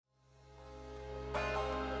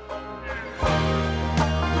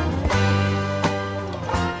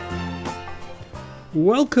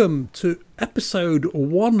Welcome to episode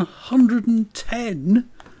 110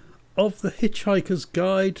 of the Hitchhiker's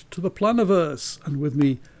Guide to the Plannerverse. And with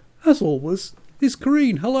me, as always, is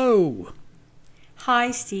Corinne. Hello.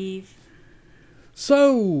 Hi, Steve.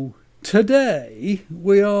 So, today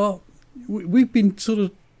we've been sort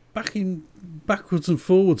of backwards and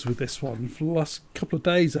forwards with this one for the last couple of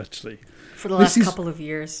days, actually. For the last couple of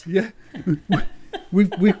years. Yeah.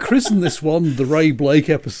 We've christened this one the Ray Blake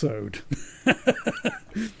episode.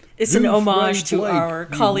 It's an homage to our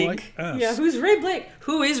colleague. Yeah, who's Ray Blake?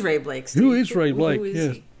 Who is Ray Blake, Steve? Who is Ray Blake?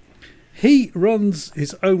 Yes. He runs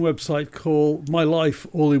his own website called My Life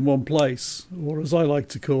All in One Place, or as I like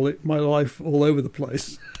to call it, My Life All Over the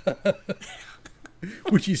Place,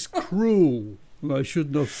 which is cruel, and I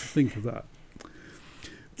should not think of that.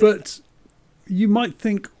 But you might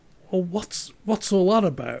think, well, what's all that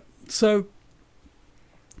about? So,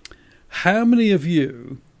 how many of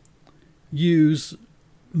you use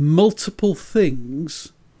multiple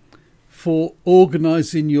things for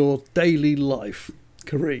organising your daily life?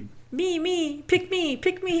 Corinne? Me, pick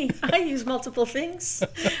me. I use multiple things.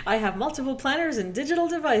 I have multiple planners and digital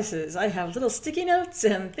devices. I have little sticky notes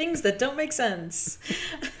and things that don't make sense.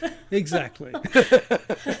 Exactly.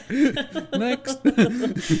 Next.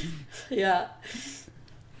 Yeah.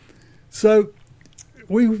 So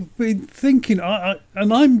we've been thinking,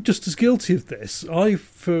 and I'm just as guilty of this. I,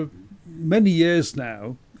 for many years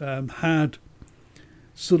now, had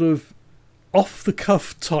sort of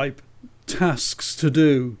off-the-cuff type tasks to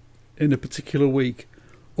do in a particular week,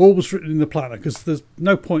 always written in the planner, because there's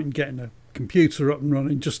no point in getting a computer up and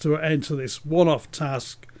running just to enter this one-off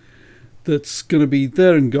task that's going to be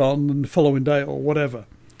there and gone and the following day or whatever.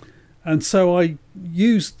 And so I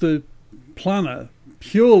used the planner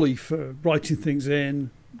purely for writing things in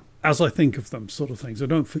as I think of them, sort of things. I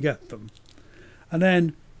don't forget them. And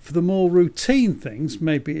then for the more routine things,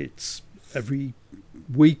 maybe it's every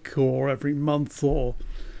week or every month or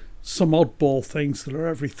some oddball things that are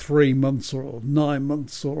every 3 months or 9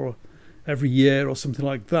 months or every year or something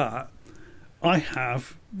like that, I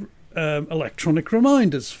have electronic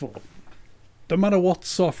reminders for. No matter what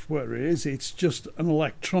software it is, it's just an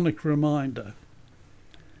electronic reminder.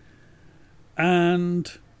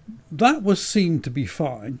 And that seemed to be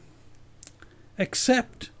fine,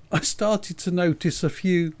 except I started to notice a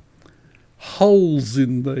few holes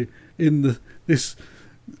in this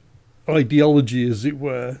ideology, as it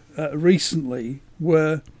were, recently,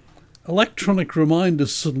 where electronic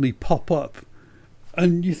reminders suddenly pop up,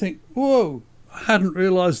 and you think, "Whoa! I hadn't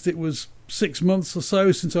realised it was 6 months or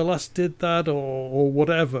so since I last did that, or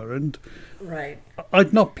whatever." And right,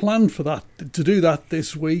 I'd not planned for that to do that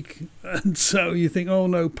this week, and so you think, "Oh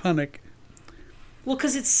no, panic." Well,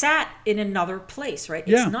 because it's sat in another place, right?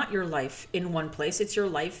 It's not your life in one place. It's your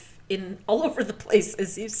life in all over the place,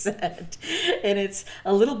 as you said. And it's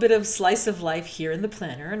a little bit of slice of life here in the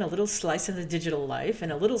planner, and a little slice in the digital life,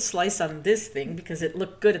 and a little slice on this thing because it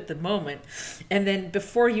looked good at the moment. And then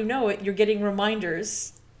before you know it, you're getting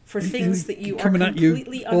reminders for things that you are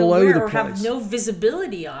completely unaware or have no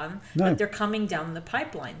visibility on, but they're coming down the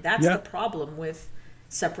pipeline. That's the problem with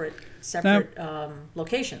separate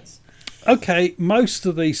locations. Okay, most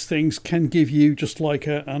of these things can give you just like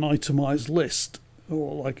an itemized list,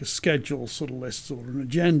 or like a schedule sort of list, or an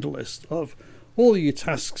agenda list of all your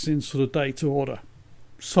tasks in sort of date order.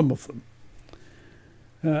 Some of them,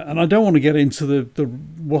 and I don't want to get into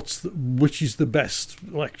which is the best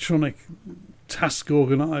electronic task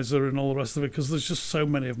organizer and all the rest of it, because there's just so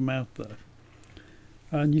many of them out there,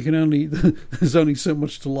 and you can there's only so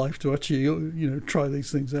much to life to actually try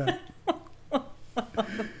these things out.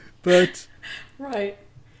 But right,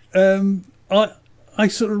 I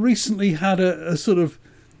sort of recently had a sort of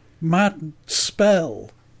mad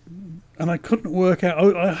spell, and I couldn't work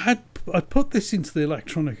out. I put this into the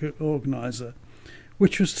electronic organizer,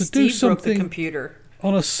 which was to do something broke the computer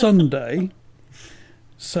on a Sunday.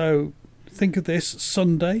 So think of this,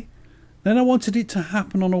 Sunday. Then I wanted it to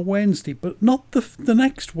happen on a Wednesday, but not the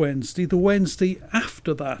next Wednesday, the Wednesday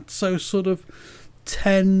after that. So sort of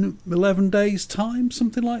 10, 11 days time,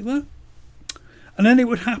 something like that. And then it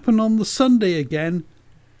would happen on the Sunday again,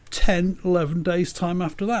 10, 11 days time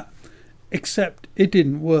after that. Except it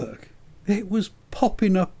didn't work. It was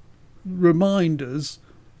popping up reminders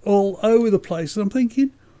all over the place. And I'm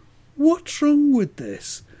thinking, what's wrong with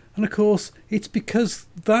this? And of course, it's because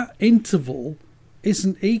that interval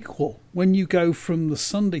isn't equal. When you go from the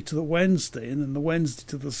Sunday to the Wednesday, and then the Wednesday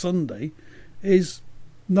to the Sunday is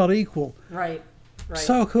not equal. Right.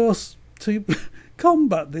 So, of course, to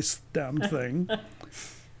combat this damn thing,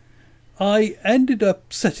 I ended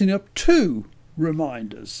up setting up 2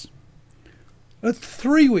 reminders. at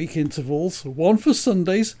 3-week intervals, one for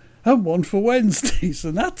Sundays and one for Wednesdays.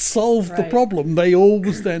 And that solved the problem. They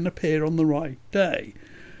always then appear on the right day.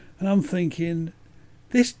 And I'm thinking,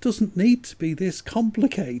 this doesn't need to be this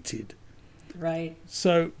complicated. Right.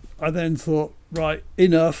 So I then thought, right,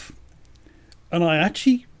 enough. And I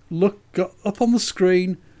actually got up on the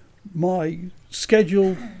screen my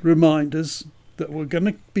scheduled reminders that were going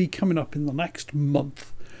to be coming up in the next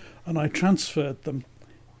month, and I transferred them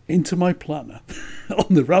into my planner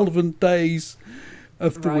on the relevant days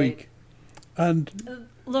of the week. And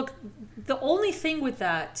look, the only thing with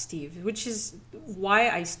that, Steve, which is why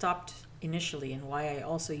I stopped initially and why I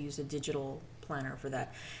also use a digital planner for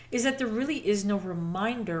that, is that there really is no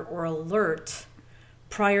reminder or alert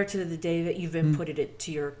prior to the day that you've inputted it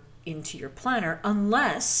into your planner,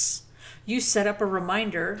 unless you set up a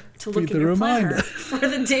reminder to look in your planner for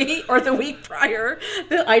the day or the week prior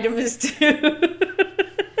the item is due.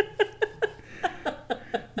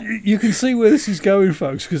 You can see where this is going,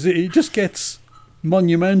 folks, because it just gets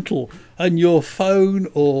monumental, and your phone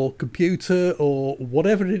or computer or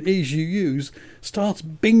whatever it is you use starts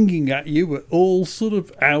binging at you at all sort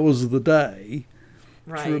of hours of the day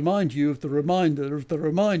to remind you of the reminder of the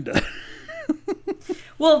reminder.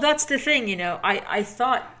 Well, that's the thing, I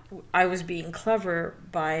thought I was being clever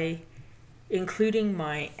by including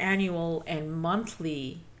my annual and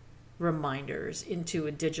monthly reminders into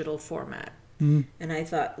a digital format. And I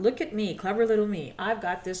thought, look at me, clever little me. I've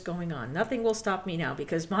got this going on. Nothing will stop me now,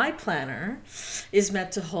 because my planner is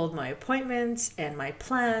meant to hold my appointments and my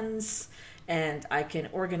plans, and I can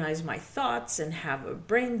organize my thoughts and have a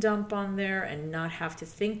brain dump on there and not have to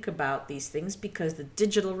think about these things, because the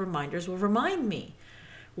digital reminders will remind me.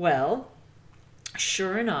 Well,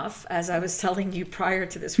 sure enough, as I was telling you prior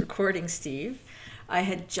to this recording, Steve, I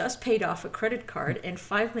had just paid off a credit card, and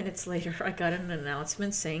 5 minutes later I got an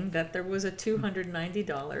announcement saying that there was a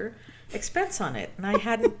 $290 expense on it, and I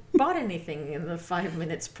hadn't bought anything in the 5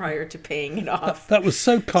 minutes prior to paying it off. That was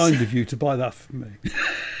so kind of you to buy that for me.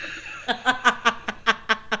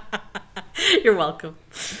 You're welcome.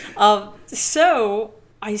 So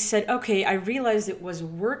I said, okay, I realized it was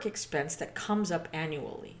work expense that comes up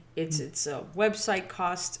annually. It's a website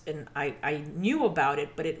cost, and I knew about it,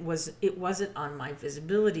 but it wasn't on my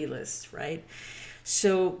visibility list, right?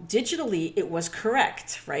 So digitally, it was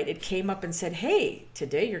correct, right? It came up and said, hey,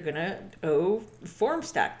 today you're going to owe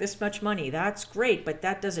FormStack this much money. That's great, but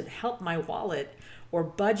that doesn't help my wallet or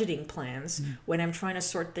budgeting plans when I'm trying to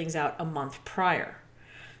sort things out a month prior.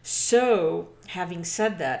 So having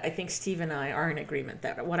said that, I think Steve and I are in agreement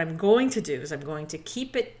that what I'm going to do is I'm going to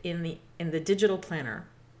keep it in the digital planner,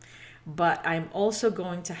 but I'm also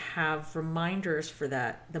going to have reminders for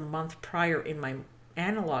that the month prior in my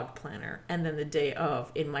analog planner, and then the day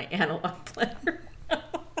of in my analog planner.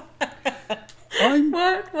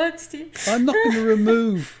 What, Steve? I'm not going to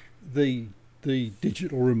remove the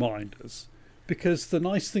digital reminders, because the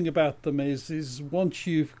nice thing about them is once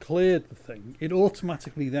you've cleared the thing, it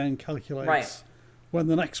automatically then calculates when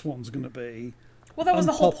the next one's going to be. Well, that was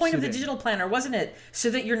the whole point of the digital planner, wasn't it? So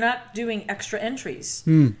that you're not doing extra entries.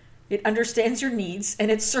 It understands your needs and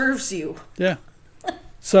it serves you. Yeah.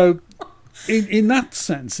 So in that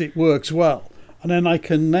sense, it works well. And then I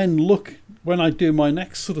can then look, when I do my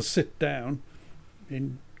next sort of sit down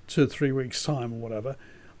in 2 or 3 weeks' time or whatever,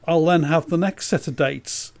 I'll then have the next set of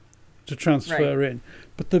dates to transfer in.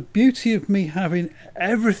 But the beauty of me having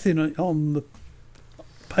everything on the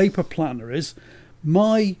paper planner is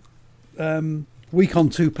my week on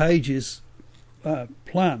 2 pages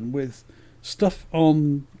plan with stuff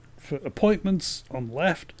on for appointments on the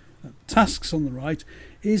left, tasks on the right,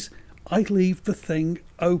 is I leave the thing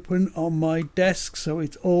open on my desk so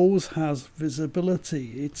it always has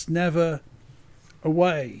visibility. It's never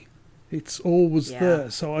away. It's always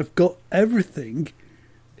there. So I've got everything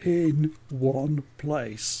in one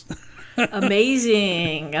place.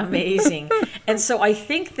 Amazing. And so I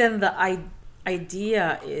think then the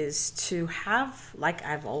idea is to have, like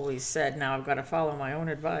I've always said, now I've got to follow my own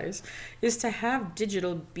advice, is to have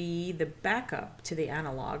digital be the backup to the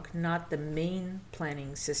analog, not the main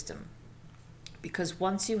planning system. Because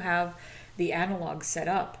once you have the analog set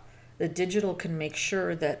up, the digital can make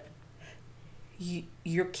sure that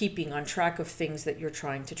you're keeping on track of things that you're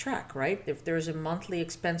trying to track, right? If there's a monthly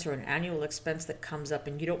expense or an annual expense that comes up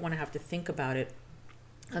and you don't want to have to think about it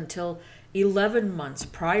until 11 months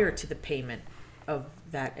prior to the payment of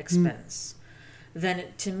that expense, then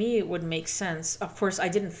to me it would make sense. Of course, I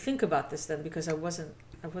didn't think about this then because I wasn't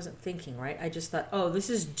wasn't thinking, right? I just thought, oh, this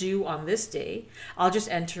is due on this day. I'll just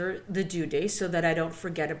enter the due day so that I don't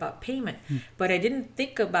forget about payment. But I didn't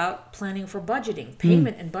think about planning for budgeting.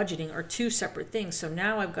 Payment and budgeting are two separate things. So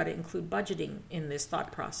now I've got to include budgeting in this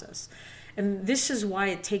thought process. And this is why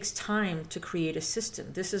it takes time to create a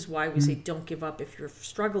system. This is why we say don't give up if you're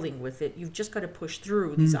struggling with it. You've just got to push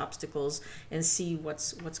through these obstacles and see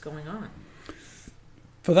what's going on.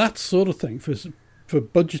 For that sort of thing, for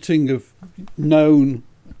budgeting of known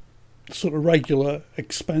sort of regular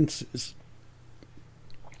expenses,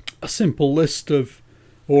 a simple list of,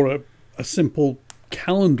 or a simple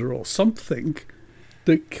calendar or something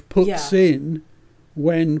that puts in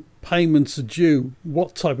when payments are due,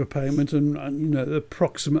 what type of payment, and the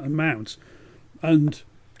approximate amount, and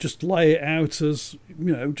just lay it out as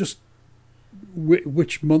just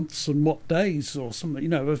which months and what days or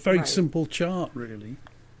something. A very simple chart really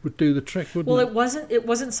would do the trick, wouldn't it? Well, it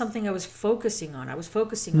wasn't something I was focusing on. I was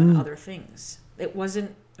focusing on other things. It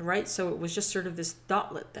wasn't right. So it was just sort of this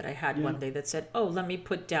thoughtless that I had one day that said, oh, let me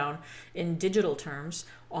put down in digital terms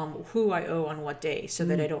who I owe on what day so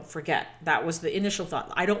that I don't forget. That was the initial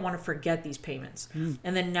thought. I don't want to forget these payments.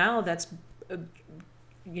 And then now that's,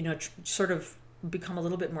 sort of become a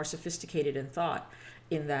little bit more sophisticated in thought,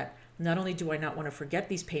 in that not only do I not want to forget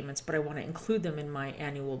these payments, but I want to include them in my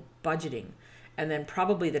annual budgeting. And then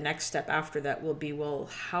probably the next step after that will be, well,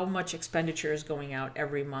 how much expenditure is going out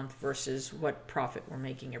every month versus what profit we're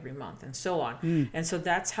making every month, and so on. And so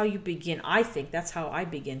that's how you begin. I think that's how I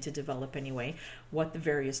begin to develop anyway, what the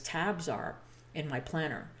various tabs are in my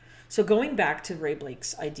planner. So going back to Ray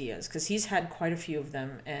Blake's ideas, because he's had quite a few of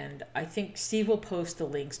them, and I think Steve will post the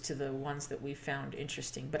links to the ones that we found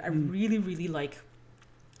interesting. But I really, really like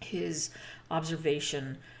his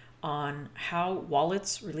observation on how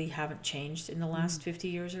wallets really haven't changed in the last 50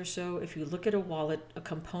 years or so. If you look at a wallet,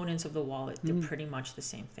 components of the wallet, they're pretty much the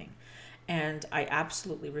same thing. And I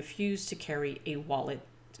absolutely refuse to carry a wallet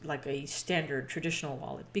like a standard traditional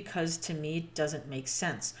wallet, because to me it doesn't make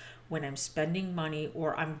sense when I'm spending money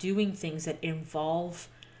or I'm doing things that involve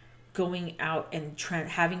going out and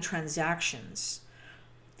having transactions.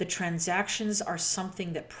 The transactions are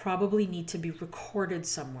something that probably need to be recorded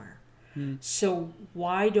somewhere. So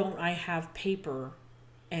why don't I have paper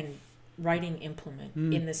and writing implement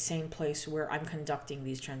in the same place where I'm conducting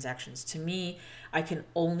these transactions? To me, I can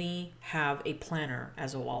only have a planner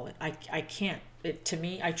as a wallet. I can't. To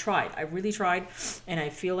me, I really tried, and I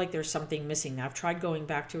feel like there's something missing. I've tried going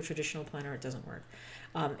back to a traditional planner. It doesn't work.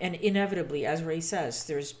 And inevitably, as Ray says,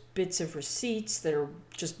 there's bits of receipts that are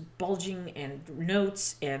just bulging, and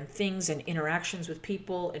notes and things and interactions with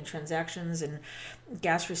people and transactions and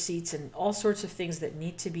gas receipts and all sorts of things that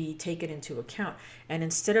need to be taken into account. And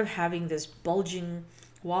instead of having this bulging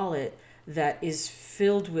wallet that is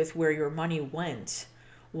filled with where your money went,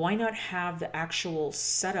 why not have the actual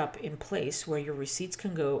setup in place where your receipts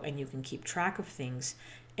can go and you can keep track of things,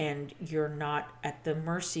 and you're not at the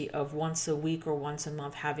mercy of once a week or once a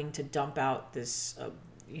month having to dump out this,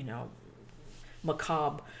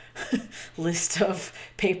 macabre list of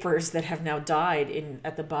papers that have now died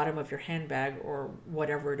at the bottom of your handbag or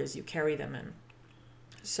whatever it is you carry them in.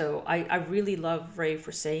 So I really love Ray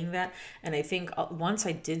for saying that. And I think once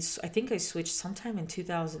I switched sometime in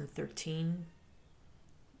 2013.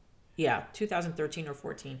 Yeah, 2013 or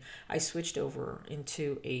 14. I switched over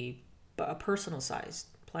into a personal sized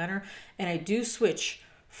planner, and I do switch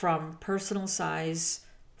from personal size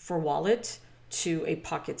for wallet to a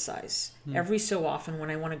pocket size every so often when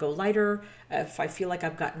I want to go lighter, if I feel like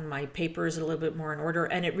I've gotten my papers a little bit more in order.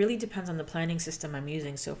 And it really depends on the planning system I'm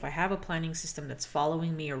using. So if I have a planning system that's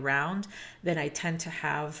following me around, then I tend to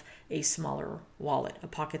have a smaller wallet, a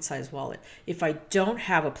pocket size wallet. If I don't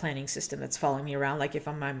have a planning system that's following me around, like if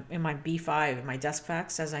I'm in my B5, in my desk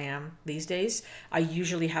fax, as I am these days, I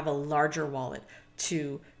usually have a larger wallet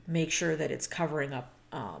to make sure that it's covering up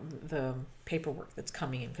the paperwork that's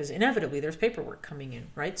coming in, because inevitably there's paperwork coming in,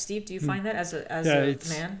 right, Steve? Do you find that as a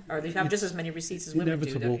man, or they have just as many receipts as women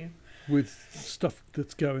do, don't you? With stuff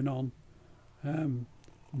that's going on,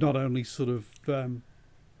 not only sort of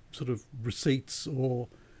receipts or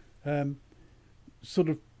I'm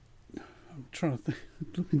trying to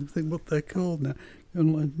think what they're called now.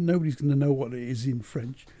 Nobody's going to know what it is in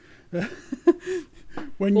French.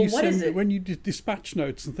 When you dispatch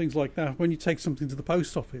notes and things like that, when you take something to the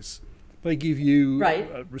post office, they give you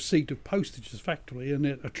a receipt of postage effectively, and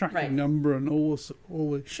a tracking number and all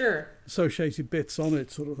the associated bits on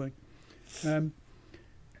it, sort of thing.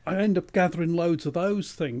 I end up gathering loads of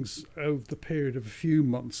those things over the period of a few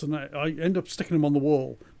months, and I end up sticking them on the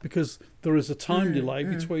wall because there is a time delay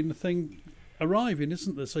between the thing arriving,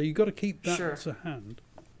 isn't there? So you've got to keep that to hand.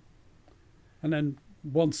 and then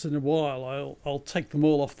once in a while I'll take them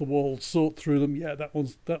all off the wall, sort through them. Yeah, that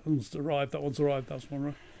one's arrived. That's one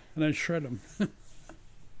arrived, and then shred them.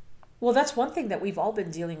 Well, that's one thing that we've all been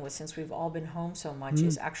dealing with since we've all been home so much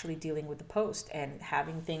is actually dealing with the post and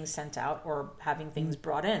having things sent out or having things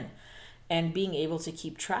brought in, and being able to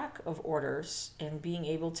keep track of orders and being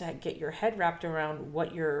able to get your head wrapped around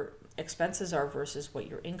what your expenses are versus what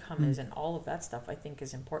your income is, and all of that stuff I think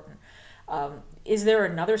is important. Is there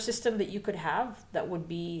another system that you could have that would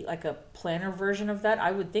be like a planner version of that?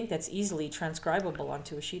 I would think that's easily transcribable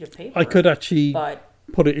onto a sheet of paper. I could actually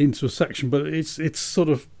put it into a section, but it's sort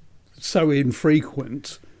of so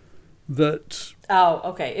infrequent that... Oh,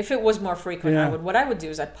 okay. If it was more frequent, what I would do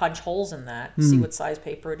is I'd punch holes in that, see what size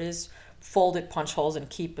paper it is, fold it, punch holes, and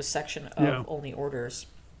keep a section of only orders.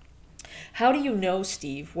 How do you know,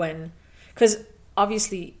 Steve, when... Because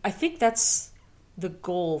obviously, I think that's the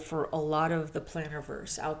goal for a lot of the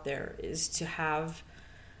Plannerverse out there, is to have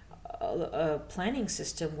a planning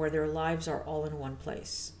system where their lives are all in one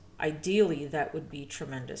place. Ideally, that would be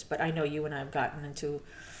tremendous. But I know you and I have gotten into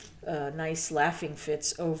nice laughing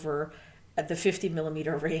fits over at the 50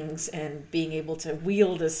 millimeter rings and being able to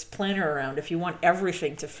wheel this planner around. If you want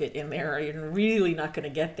everything to fit in there, you're really not going to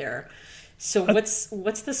get there. So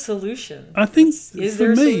what's the solution? I think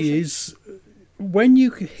for me is when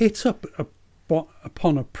you hit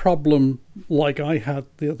upon a problem like I had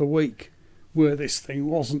the other week, where this thing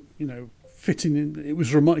wasn't, fitting in. It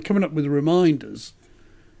was coming up with reminders,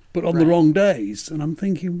 but on the wrong days. And I'm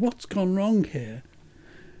thinking, what's gone wrong here?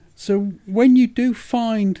 So when you do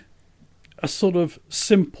find a sort of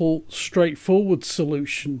simple, straightforward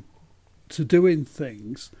solution to doing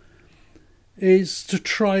things, is to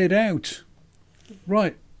try it out.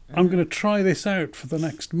 Right, I'm going to try this out for the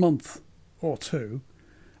next month or two,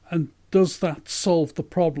 and does that solve the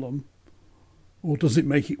problem, or does it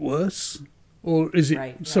make it worse, or is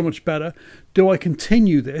it so much better? Do I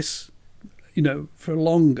continue this, for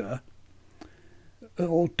longer?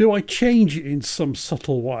 Or do I change it in some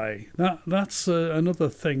subtle way? That's another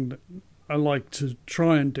thing that I like to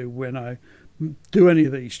try and do when I do any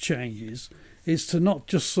of these changes, is to not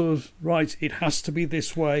just sort of, it has to be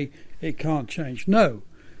this way, it can't change. No.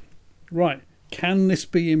 Can this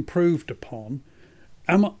be improved upon?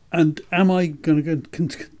 Am I going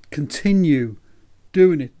to continue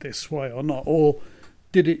doing it this way or not? Or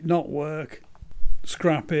did it not work?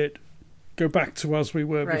 Scrap it, go back to as we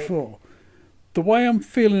were before. The way I'm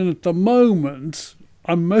feeling at the moment,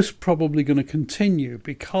 I'm most probably going to continue,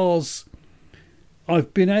 because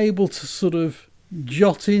I've been able to sort of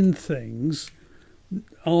jot in things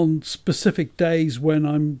on specific days when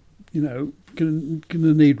I'm, going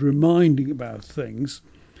to need reminding about things,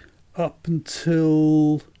 up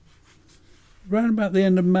until around about the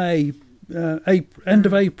end of May, end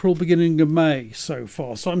of April, beginning of May so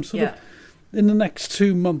far. So I'm sort of in the next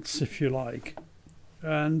 2 months, if you like,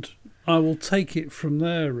 and I will take it from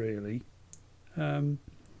there, really.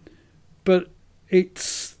 But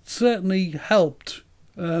it's certainly helped.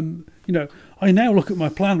 I now look at my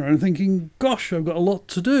planner and thinking, gosh, I've got a lot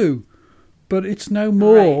to do. But it's no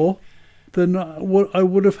more than what I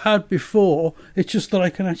would have had before. It's just that I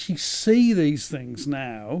can actually see these things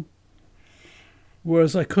now,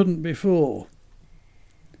 whereas I couldn't before.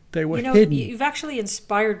 They were hidden. You've actually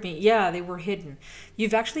inspired me. Yeah, they were hidden.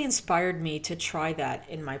 You've actually inspired me to try that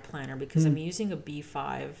in my planner, because I'm using a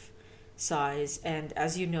B5 size. And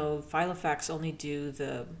as you know, Filofax only do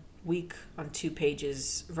the week on 2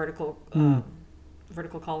 pages, vertical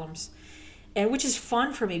columns. And which is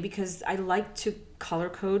fun for me, because I like to color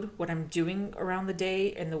code what I'm doing around the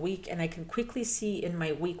day and the week, and I can quickly see in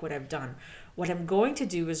my week what I've done. What I'm going to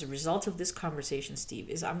do as a result of this conversation, Steve,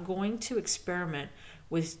 is I'm going to experiment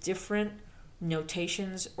with different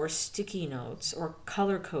notations or sticky notes or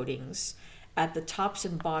color codings at the tops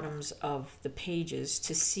and bottoms of the pages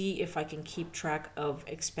to see if I can keep track of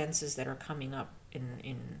expenses that are coming up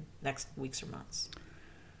in next weeks or months.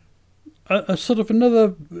 A sort of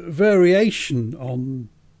another variation on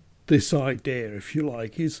this idea, if you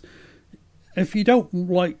like, is if you don't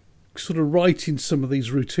like sort of writing some of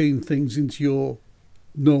these routine things into your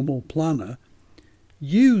normal planner,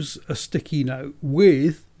 use a sticky note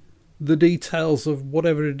with the details of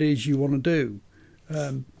whatever it is you want to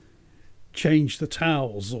do. Change the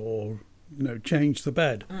towels, or change the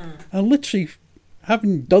bed. And literally,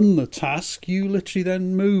 having done the task, you literally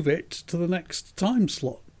then move it to the next time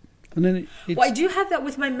slot. And then I do have that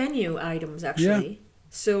with my menu items, actually. Yeah.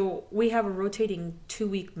 So we have a rotating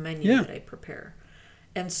 2-week menu that I prepare.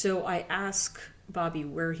 And so I ask Bobby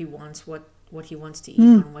where he wants what what he wants to eat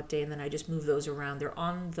on what day, and then I just move those around. They're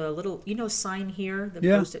on the little, sign here, the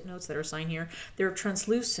Post-it notes that are sign here. They're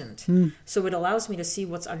translucent, so it allows me to see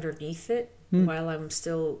what's underneath it while I'm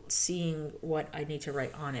still seeing what I need to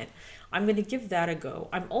write on it. I'm going to give that a go.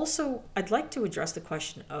 I'd like to address the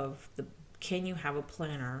question of can you have a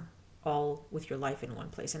planner all with your life in one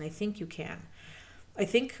place? And I think you can. I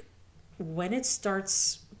think when it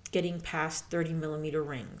starts getting past 30 millimeter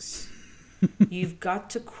rings, you've got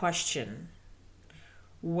to question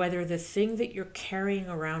whether the thing that you're carrying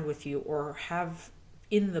around with you or have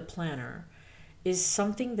in the planner is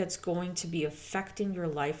something that's going to be affecting your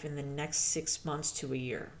life in the next 6 months to a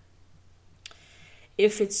year.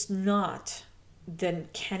 If it's not, then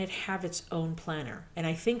can it have its own planner? And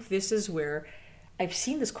I think this is where I've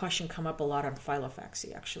seen this question come up a lot on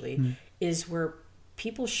Filofaxy, actually, is where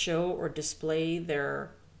people show or display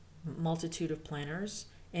their multitude of planners,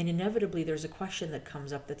 and inevitably there's a question that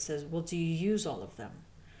comes up that says, well, do you use all of them?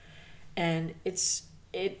 And it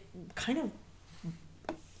kind of,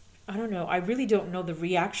 I don't know, I really don't know. The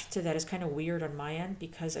reaction to that is kind of weird on my end,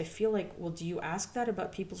 because I feel like, well, do you ask that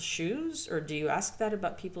about people's shoes, or do you ask that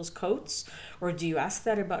about people's coats, or do you ask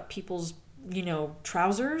that about people's,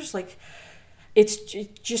 trousers? Like, it's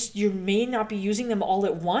just, you may not be using them all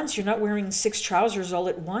at once. You're not wearing 6 trousers all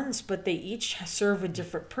at once, but they each serve a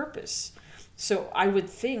different purpose. So I would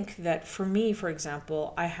think that for me, for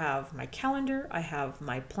example, I have my calendar, I have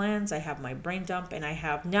my plans, I have my brain dump, and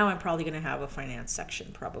now I'm probably going to have a finance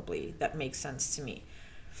section, probably. That makes sense to me.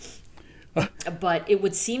 But it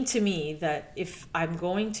would seem to me that if I'm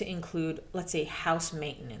going to include, let's say, house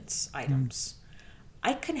maintenance items,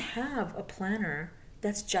 I can have a planner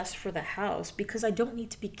that's just for the house, because I don't need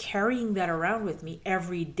to be carrying that around with me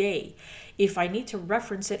every day. If I need to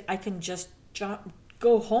reference it, I can just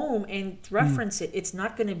go home and reference it. It's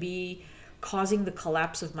not going to be causing the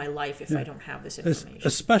collapse of my life if I don't have this information.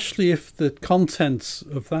 Especially if the contents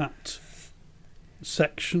of that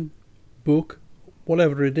section, book,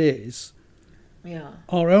 whatever it is,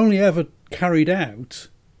 are only ever carried out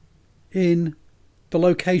in the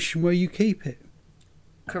location where you keep it.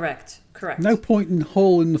 Correct. No point in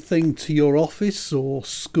hauling the thing to your office or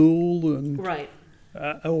school and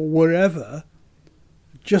or wherever,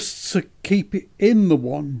 just to keep it in the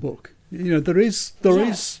one book. There is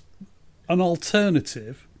an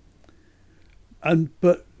alternative,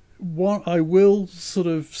 but what I will sort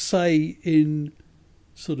of say in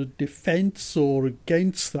sort of defence or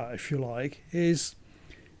against that, if you like, is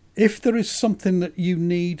if there is something that you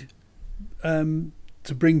need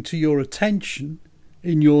to bring to your attention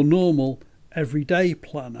in your normal everyday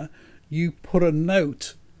planner, you put a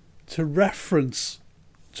note to refer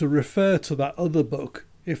to that other book,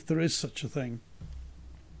 if there is such a thing.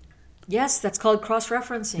 Yes, that's called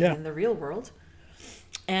cross-referencing in the real world.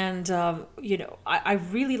 And, I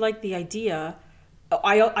really like the idea.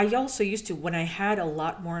 I also used to, when I had a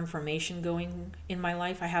lot more information going in my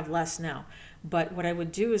life, I have less now. But what I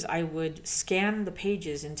would do is I would scan the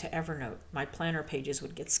pages into Evernote. My planner pages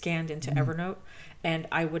would get scanned into Evernote, and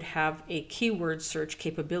I would have a keyword search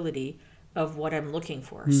capability of what I'm looking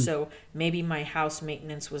for. So maybe my house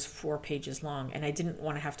maintenance was 4 pages long, and I didn't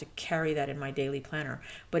want to have to carry that in my daily planner.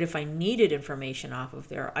 But if I needed information off of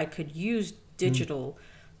there, I could use digital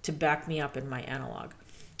to back me up in my analog.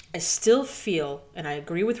 I still feel, and I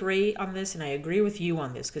agree with Ray on this, and I agree with you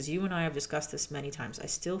on this, because you and I have discussed this many times, I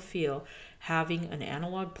still feel having an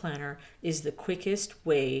analog planner is the quickest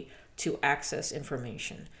way to access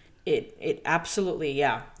information. It absolutely,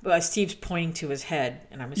 But Steve's pointing to his head,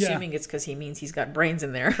 and I'm assuming it's because he means he's got brains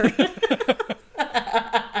in there.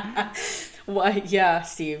 Why? Yeah,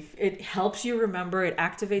 Steve. It helps you remember. It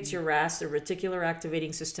activates your RAS, the reticular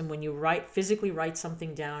activating system. When you physically write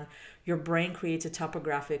something down, your brain creates a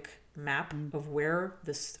topographic map of where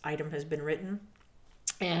this item has been written.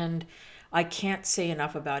 And I can't say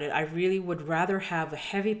enough about it. I really would rather have a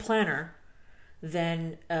heavy planner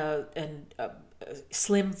than a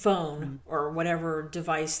slim phone or whatever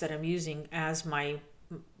device that I'm using as my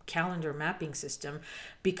calendar mapping system,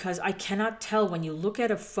 because I cannot tell. When you look at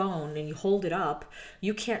a phone and you hold it up,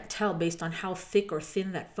 you can't tell based on how thick or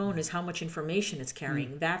thin that phone is how much information it's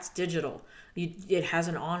carrying. That's digital. It has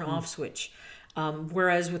an on-off switch.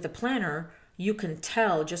 Whereas with a planner, you can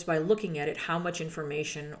tell just by looking at it how much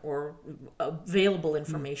information or available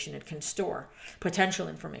information it can store, potential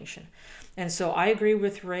information. And so I agree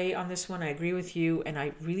with Ray on this one. I agree with you. And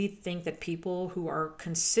I really think that people who are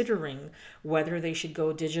considering whether they should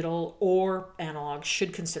go digital or analog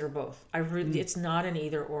should consider both. It's not an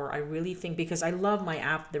either or. I really think, because I love my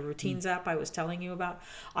app, the Routines app I was telling you about.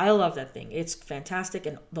 I love that thing. It's fantastic.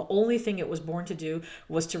 And the only thing it was born to do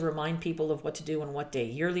was to remind people of what to do on what day: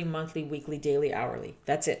 yearly, monthly, weekly, daily, hourly.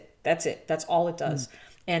 That's it. That's all it does.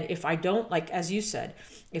 And if I don't, like, as you said,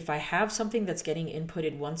 if I have something that's getting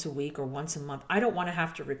inputted once a week or once a month, I don't want to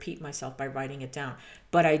have to repeat myself by writing it down.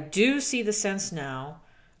 But I do see the sense now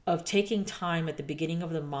of taking time at the beginning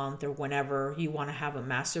of the month or whenever you want to have a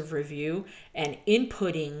massive review and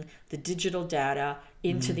inputting the digital data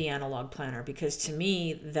into the analog planner, because to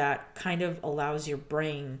me, that kind of allows your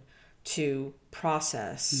brain to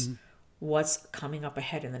process what's coming up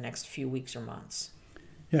ahead in the next few weeks or months.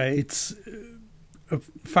 Yeah, it's a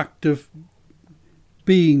fact of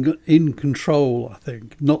being in control, I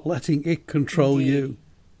think, not letting it control you.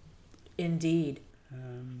 Indeed.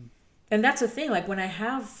 And that's the thing, like when I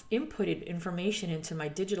have inputted information into my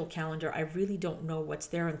digital calendar, I really don't know what's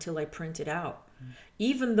there until I print it out.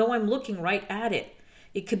 Even though I'm looking right at it.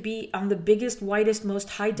 It could be on the biggest, widest,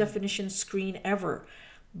 most high definition screen ever.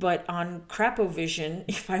 But on Crapovision,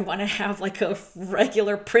 if I want to have like a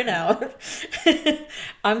regular printout,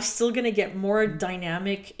 I'm still going to get more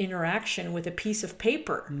dynamic interaction with a piece of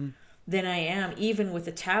paper than I am even with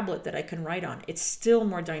a tablet that I can write on. It's still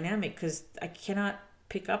more dynamic because I cannot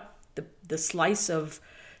pick up the slice of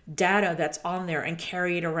data that's on there and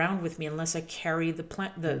carry it around with me unless I carry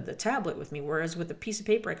the tablet with me. Whereas with a piece of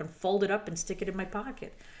paper, I can fold it up and stick it in my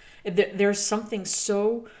pocket. There's something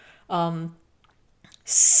so...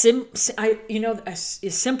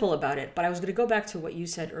 is simple about it. But I was going to go back to what you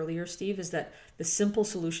said earlier, Steve, is that the simple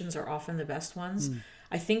solutions are often the best ones.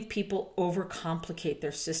 I think people overcomplicate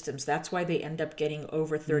their systems. That's why they end up getting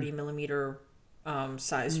over 30 millimeter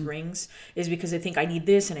size rings, is because they think I need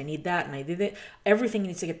this and I need that and I need it. Everything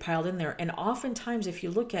needs to get piled in there. And oftentimes, if you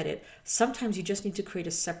look at it, sometimes you just need to create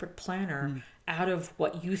a separate planner out of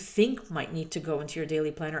what you think might need to go into your daily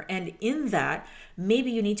planner. And in that, maybe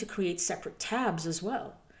you need to create separate tabs as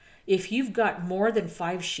well. If you've got more than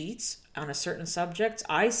 5 sheets on a certain subject,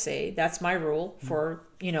 I say that's my rule for,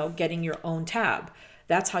 getting your own tab.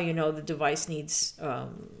 That's how you know the device needs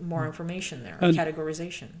more information there, and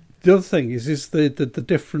categorization. The other thing is the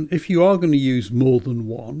different, if you are going to use more than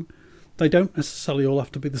one, they don't necessarily all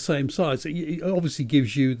have to be the same size. It obviously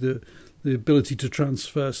gives you the ability to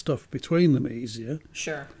transfer stuff between them easier.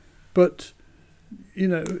 Sure. But,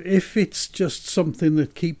 if it's just something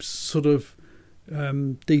that keeps sort of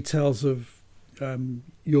details of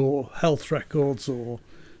your health records or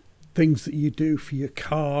things that you do for your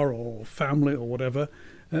car or family or whatever,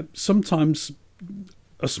 sometimes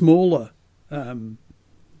a smaller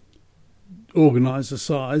organizer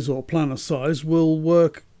size or planner size will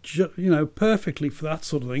work perfectly for that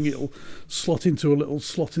sort of thing. It'll slot into a little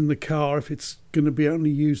slot in the car if it's going to be only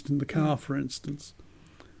used in the car, for instance.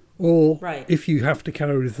 Or if you have to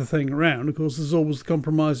carry the thing around, of course, there's always the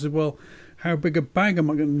compromise of, well, how big a bag am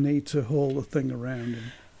I going to need to haul the thing around in?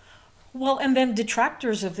 Well, and then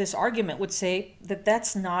detractors of this argument would say that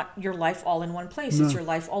that's not your life all in one place. No. It's your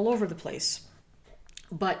life all over the place.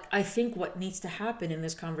 But I think what needs to happen in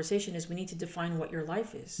this conversation is we need to define what your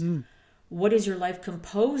life is. What is your life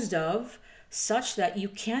composed of, such that you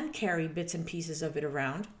can carry bits and pieces of it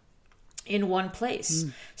around in one place.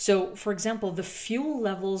 So, for example, the fuel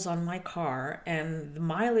levels on my car and the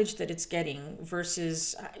mileage that it's getting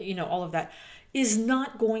versus, all of that is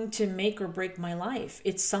not going to make or break my life.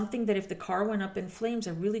 It's something that if the car went up in flames,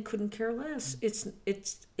 I really couldn't care less.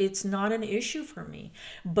 It's not an issue for me,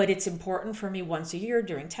 but it's important for me once a year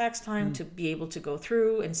during tax time to be able to go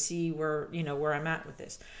through and see where I'm at with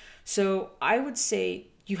this. So I would say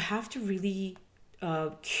you have to really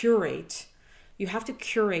curate. You have to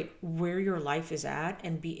curate where your life is at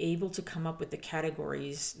and be able to come up with the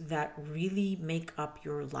categories that really make up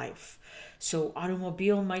your life. So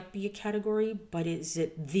automobile might be a category, but is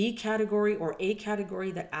it the category or a category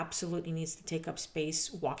that absolutely needs to take up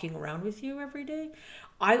space walking around with you every day?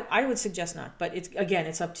 I would suggest not, but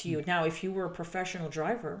it's up to you. Now, if you were a professional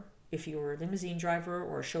driver, if you were a limousine driver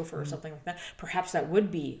or a chauffeur or something like that, perhaps that would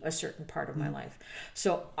be a certain part of my life.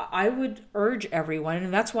 So I would urge everyone,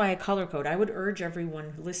 and that's why I color code, I would urge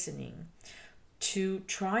everyone listening to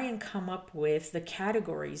try and come up with the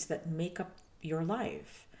categories that make up your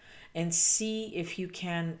life and see if you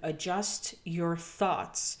can adjust your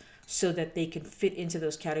thoughts so that they can fit into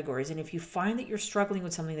those categories. And if you find that you're struggling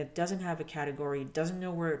with something that doesn't have a category, doesn't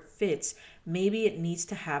know where it fits, maybe it needs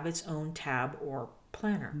to have its own tab or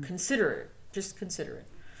planner. Consider it. Just consider it.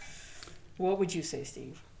 What would you say,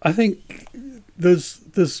 Steve? I think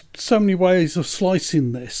there's so many ways of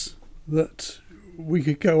slicing this that we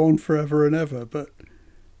could go on forever and ever, but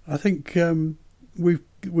I think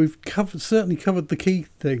we've certainly covered the key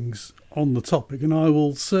things on the topic, and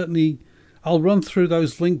I'll run through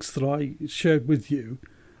those links that I shared with you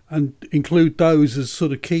and include those as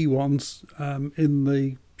sort of key ones in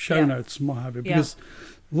the show notes and what have you, because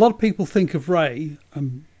a lot of people think of Ray,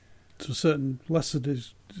 to a certain lesser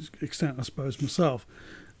extent, I suppose, myself,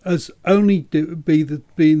 as only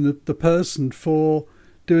being the person for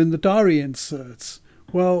doing the diary inserts.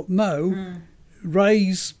 Well, no.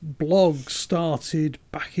 Ray's blog started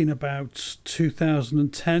back in about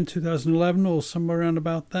 2010, 2011, or somewhere around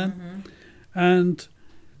about then. And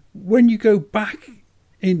when you go back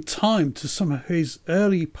in time to some of his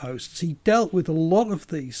early posts, he dealt with a lot of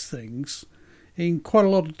these things in quite a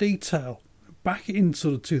lot of detail back in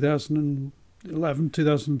sort of 2011,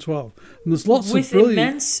 2012. And there's lots with of brilliant...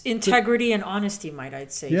 immense integrity and honesty, might I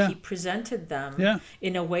say. He presented them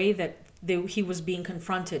in a way that he was being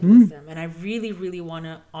confronted with them. And I really, really want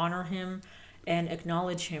to honor him and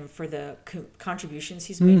acknowledge him for the contributions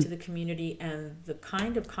he's made to the community and the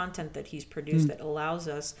kind of content that he's produced that allows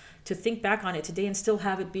us to think back on it today and still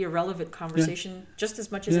have it be a relevant conversation just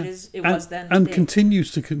as much as it was then. And today.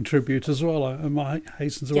 Continues to contribute as well, I might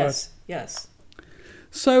hasten to add. Yes.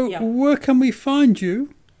 So where can we find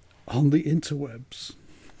you on the interwebs?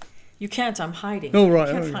 You can't. I'm hiding. Oh, right.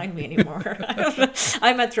 You can't find me anymore.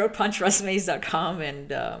 I'm at throatpunchresumes.com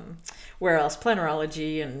and where else?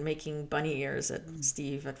 Plannerology and making bunny ears at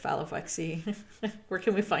Steve at Falafoxy. Where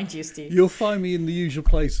can we find you, Steve? You'll find me in the usual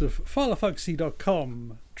place of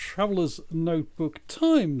falafoxy.com,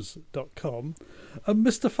 travelersnotebooktimes.com, and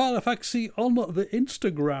Mr. Falafoxy on the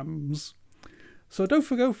Instagrams. So don't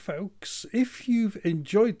forget, folks, if you've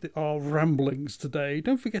enjoyed our ramblings today,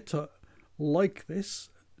 don't forget to like this,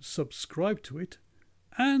 subscribe to it,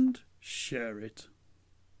 and share it.